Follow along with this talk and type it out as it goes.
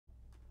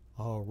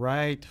All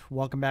right,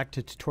 welcome back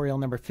to tutorial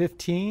number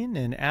 15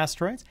 in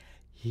Asteroids.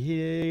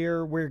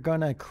 Here we're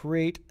going to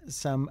create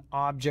some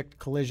object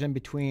collision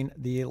between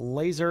the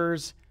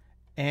lasers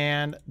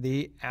and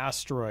the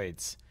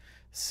asteroids.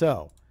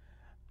 So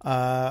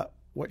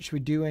what should we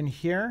do in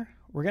here?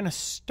 We're going to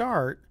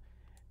start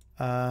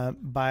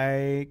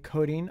by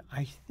coding.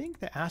 I think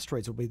the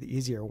asteroids will be the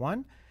easier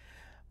one.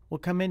 We'll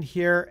come in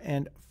here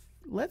and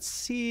let's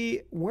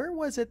see, where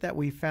was it that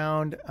we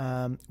found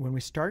when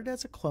we started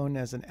as a clone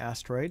as an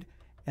asteroid,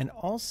 and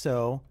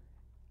also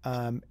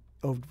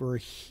over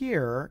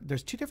here,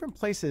 there's two different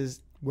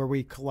places where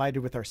we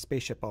collided with our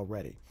spaceship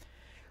already.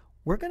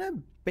 We're going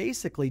to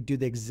basically do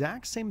the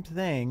exact same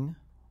thing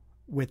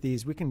with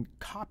these. We can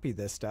copy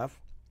this stuff,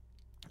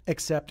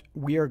 except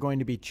we are going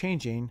to be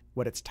changing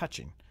what it's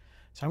touching.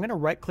 So I'm going to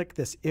right click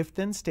this if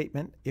then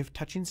statement, if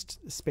touching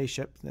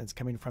spaceship, that's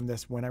coming from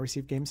this when I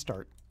receive game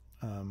start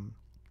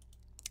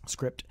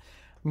script.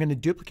 I'm going to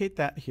duplicate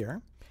that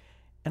here,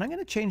 and I'm going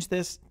to change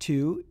this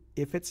to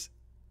if it's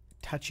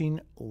touching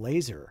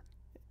laser.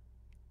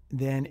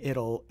 Then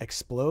it'll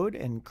explode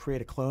and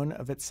create a clone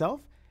of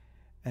itself.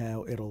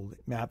 It'll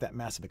have that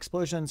massive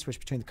explosion, switch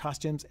between the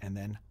costumes, and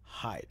then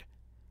hide.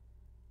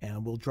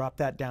 And we'll drop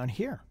that down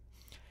here.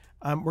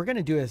 We're going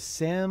to do a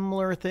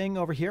similar thing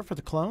over here for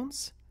the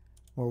clones.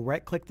 We'll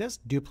right click this,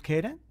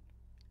 duplicate it,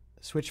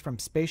 switch from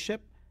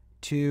spaceship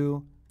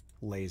to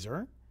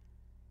laser,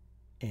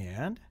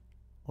 and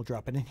we'll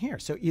drop it in here.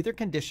 So either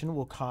condition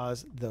will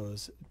cause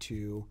those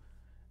to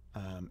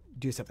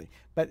do something.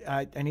 But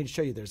I need to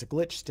show you there's a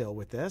glitch still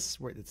with this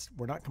where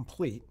we're not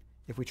complete.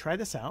 If we try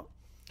this out,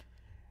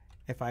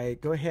 if I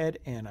go ahead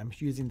and I'm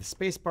using the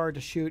space bar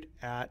to shoot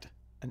at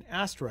an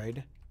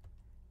asteroid,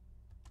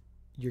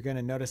 you're going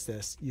to notice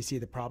this. You see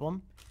the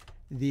problem?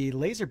 The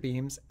laser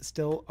beams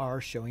still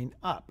are showing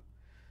up.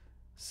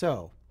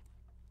 So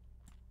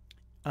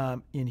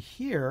in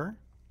here,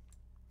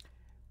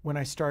 when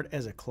I start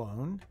as a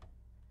clone,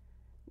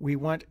 we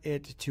want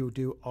it to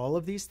do all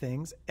of these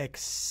things,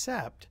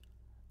 except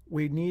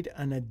we need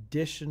an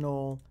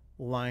additional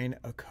line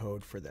of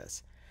code for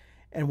this.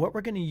 And what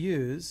we're going to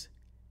use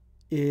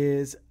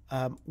is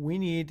we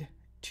need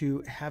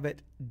to have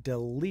it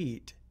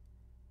delete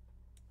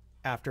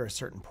after a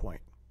certain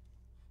point.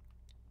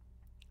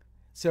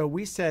 So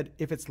we said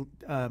if it's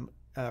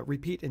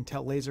repeat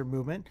until laser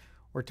movement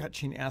or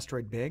touching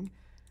asteroid big,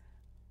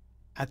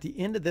 at the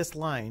end of this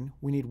line,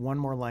 we need one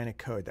more line of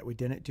code that we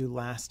didn't do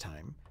last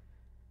time.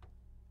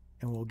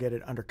 And we'll get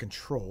it under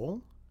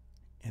control.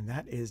 And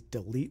that is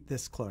delete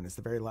this clone. It's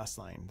the very last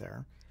line there.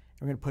 And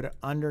we're going to put it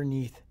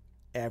underneath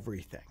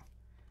everything.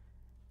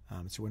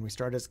 So when we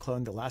start as a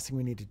clone, the last thing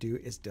we need to do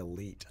is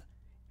delete.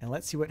 And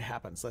let's see what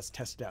happens. Let's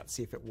test it out,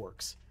 see if it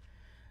works.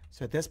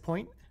 So at this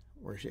point,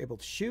 we're able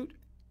to shoot.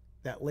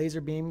 That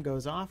laser beam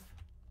goes off.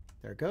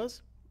 There it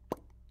goes.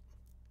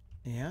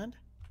 And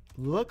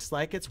looks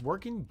like it's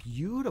working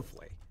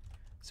beautifully.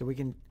 So we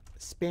can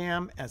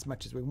spam as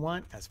much as we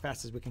want, as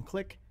fast as we can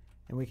click,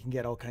 and we can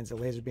get all kinds of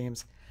laser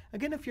beams.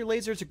 Again, if your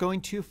lasers are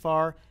going too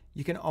far,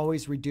 you can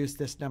always reduce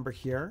this number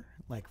here.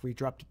 Like we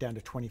dropped it down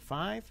to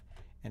 25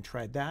 and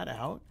tried that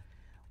out.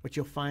 What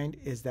you'll find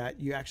is that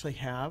you actually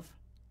have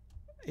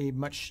a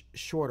much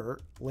shorter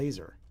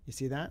laser. You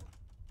see that?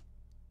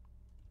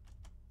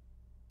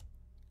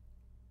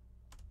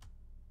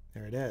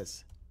 There it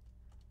is.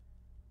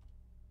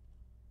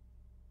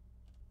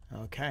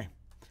 Okay.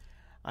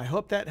 I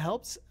hope that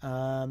helps.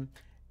 The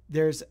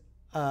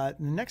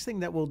next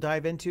thing that we'll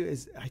dive into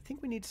is I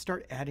think we need to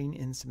start adding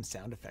in some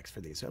sound effects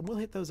for these. So we'll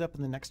hit those up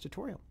in the next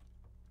tutorial.